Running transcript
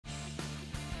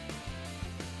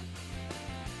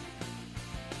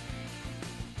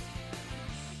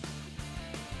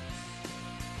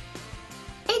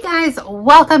Guys,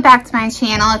 welcome back to my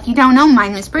channel. If you don't know, my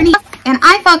name is Briere and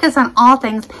I focus on all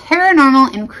things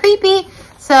paranormal and creepy.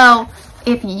 So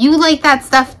if you like that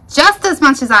stuff just as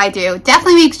much as I do,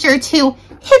 definitely make sure to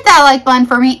hit that like button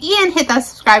for me and hit that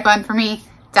subscribe button for me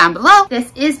down below.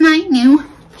 This is my new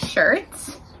shirt.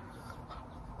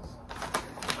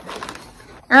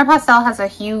 Aeropostale has a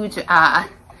huge, not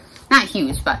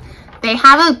huge, but they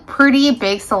have a pretty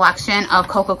big selection of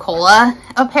Coca-Cola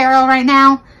apparel right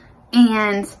now.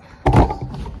 And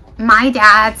my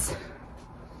dad's,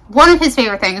 one of his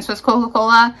favorite things was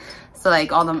Coca-Cola. So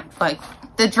like all the, like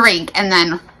the drink and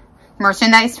then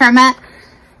merchandise from it.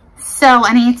 So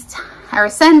ever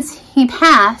since he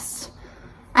passed,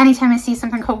 anytime I see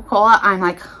something Coca-Cola, I'm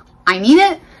like, I need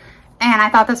it. And I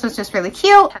thought this was just really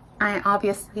cute. I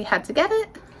obviously had to get it.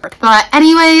 But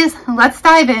anyways, let's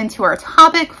dive into our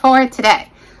topic for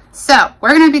today. So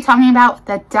we're going to be talking about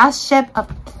the dust ship of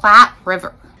Platte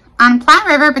River. On Platte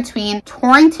River between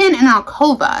Torrington and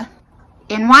Alcova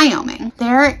in Wyoming,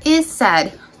 there is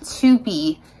said to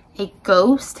be a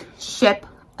ghost ship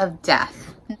of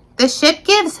death. The ship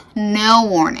gives no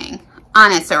warning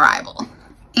on its arrival,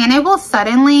 and it will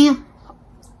suddenly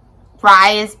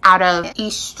rise out of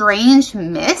a strange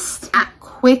mist that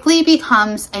quickly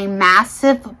becomes a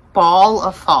massive ball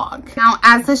of fog. Now,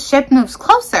 as the ship moves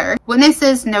closer,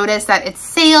 witnesses notice that its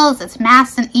sails, its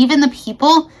masts, and even the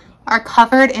people are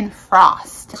covered in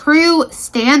frost. The crew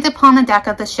stand upon the deck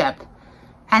of the ship,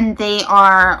 and they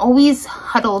are always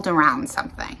huddled around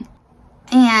something.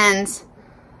 And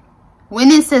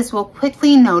witnesses will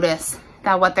quickly notice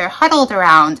that what they're huddled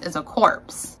around is a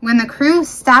corpse. When the crew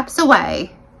steps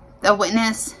away, the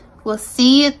witness will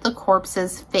see the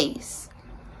corpse's face,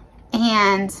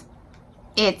 and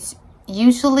it's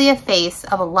usually a face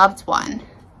of a loved one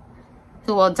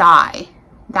who will die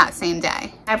that same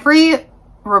day. Every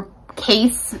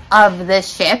case of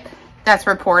this ship that's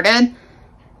reported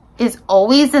is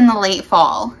always in the late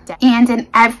fall, and in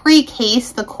every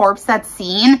case the corpse that's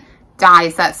seen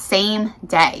dies that same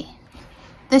day.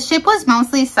 The ship was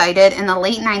mostly sighted in the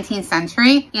late 19th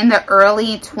century and the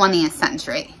early 20th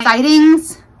century.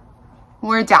 Sightings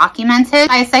were documented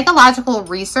by a psychological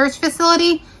research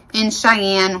facility in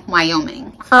Cheyenne,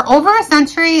 Wyoming. For over a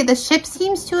century, the ship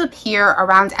seems to appear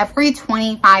around every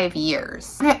 25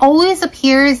 years. It always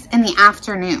appears in the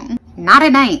afternoon, not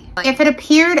at night. If it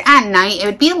appeared at night, it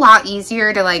would be a lot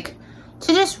easier to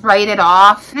just write it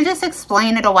off and just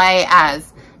explain it away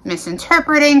as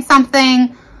misinterpreting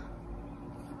something.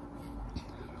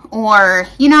 Or,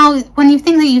 you know, when you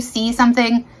think that you see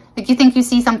something, like you think you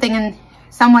see something in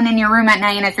someone in your room at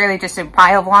night and it's really just a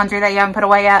pile of laundry that you haven't put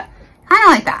away yet. Kind of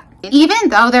like that. Even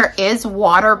though there is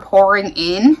water pouring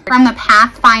in from the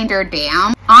Pathfinder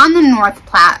Dam on the North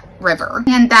Platte River,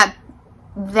 and that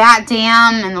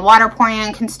dam and the water pouring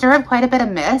in can stir up quite a bit of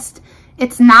mist,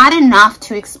 it's not enough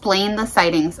to explain the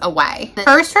sightings away. The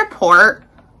first report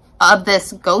of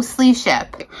this ghostly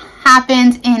ship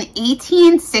happened in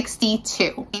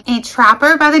 1862. A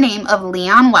trapper by the name of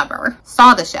Leon Weber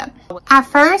saw the ship. At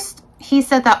first, he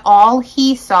said that all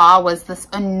he saw was this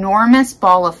enormous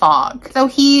ball of fog. So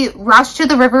he rushed to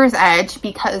the river's edge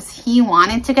because he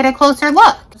wanted to get a closer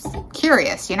look. Just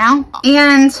curious, you know?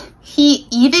 And he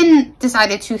even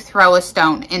decided to throw a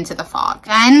stone into the fog.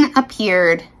 Then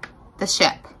appeared the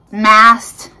ship.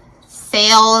 Mast,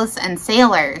 sails, and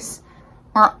sailors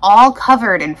were all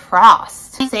covered in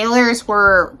frost. Sailors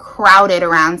were crowded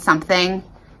around something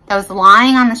that was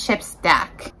lying on the ship's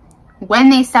deck.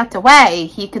 When they stepped away,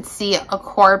 he could see a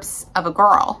corpse of a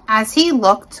girl. As he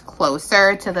looked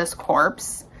closer to this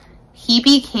corpse, he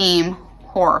became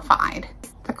horrified.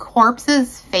 The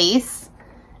corpse's face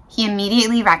he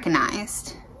immediately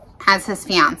recognized as his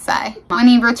fiance. When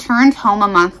he returned home a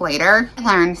month later, he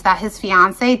learned that his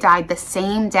fiance died the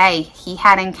same day he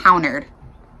had encountered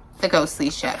the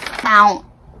ghostly ship. Now,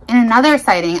 in another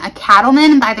sighting, a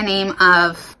cattleman by the name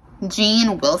of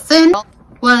Gene Wilson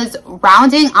was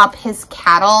rounding up his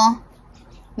cattle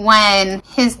when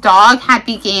his dog had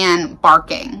began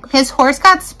barking. His horse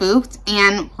got spooked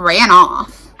and ran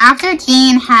off. After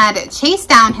Gene had chased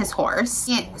down his horse,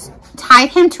 he tied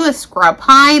him to a scrub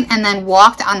pine and then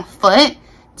walked on foot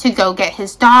to go get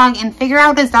his dog and figure out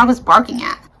what his dog was barking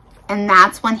at. And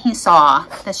that's when he saw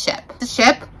the ship. The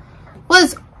ship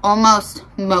was almost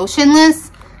motionless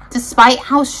despite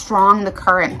how strong the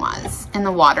current was in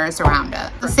the waters around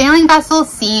it. The sailing vessel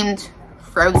seemed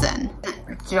frozen.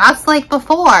 Just like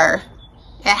before,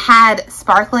 it had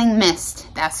sparkling mist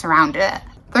that surrounded it.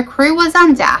 The crew was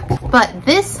on deck, but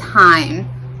this time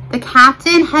The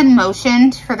captain had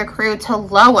motioned for the crew to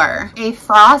lower a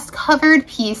frost-covered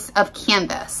piece of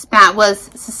canvas that was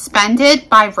suspended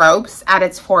by ropes at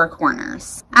its four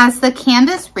corners. As the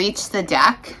canvas reached the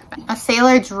deck, a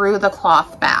sailor drew the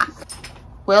cloth back.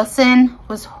 Wilson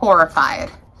was horrified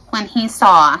when he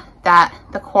saw that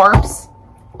the corpse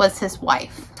was his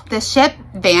wife. The ship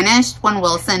vanished when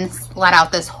Wilson let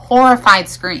out this horrified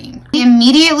scream. He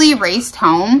immediately raced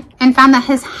home and found that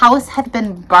his house had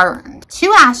been burned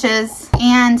to ashes,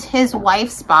 and his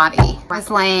wife's body was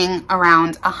laying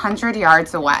around 100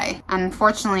 yards away.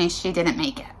 Unfortunately, she didn't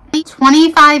make it.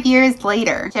 25 years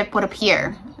later, the ship would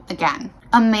appear again.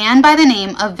 A man by the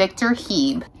name of Victor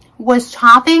Heeb was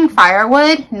chopping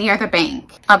firewood near the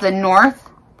bank of the North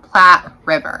Platte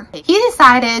River. He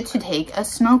decided to take a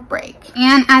smoke break,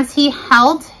 and as he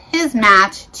held his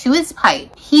match to his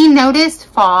pipe, he noticed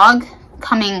fog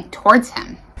coming towards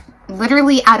him,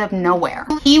 literally out of nowhere.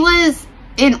 He was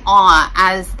in awe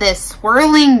as this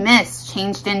swirling mist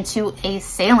changed into a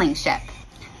sailing ship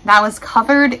that was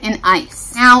covered in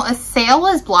ice. Now, a sail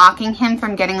was blocking him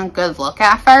from getting a good look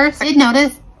at first. He did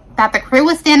notice that the crew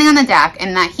was standing on the deck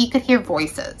and that he could hear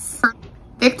voices.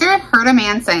 Victor heard a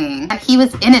man saying that he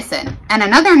was innocent, and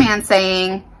another man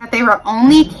saying that they were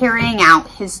only carrying out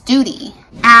his duty.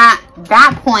 At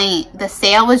that point, the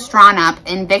sail was drawn up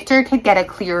and Victor could get a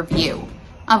clear view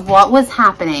of what was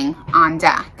happening on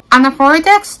deck. On the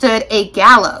foredeck stood a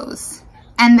gallows,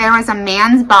 and there was a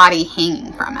man's body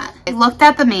hanging from it. He looked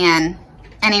at the man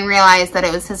and he realized that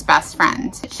it was his best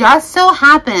friend. Just so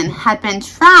happened had been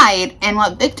tried and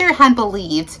what Victor had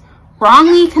believed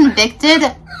wrongly convicted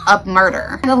of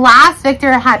murder. The last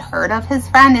Victor had heard of his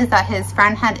friend is that his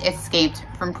friend had escaped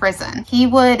from prison. He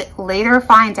would later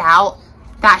find out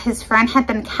that his friend had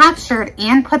been captured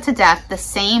and put to death the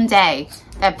same day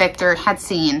that Victor had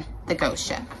seen the ghost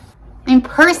ship. I mean,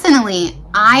 personally,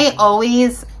 I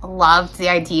always loved the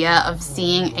idea of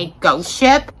seeing a ghost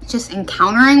ship, just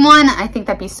encountering one. I think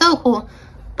that'd be so cool,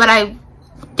 but I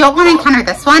don't want to encounter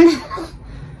this one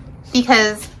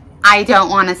because I don't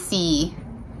want to see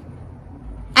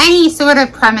any sort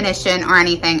of premonition or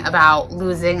anything about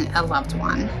losing a loved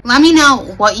one. Let me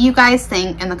know what you guys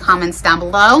think in the comments down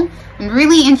below. I'm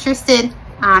really interested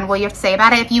on what you have to say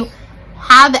about it. If you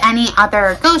have any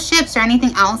other ghost ships or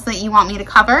anything else that you want me to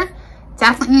cover,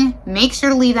 definitely make sure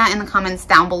to leave that in the comments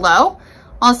down below.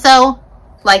 Also,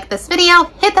 like this video,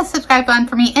 hit the subscribe button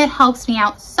for me. It helps me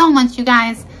out so much, you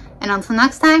guys. And until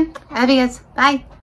next time, I love you guys. Bye.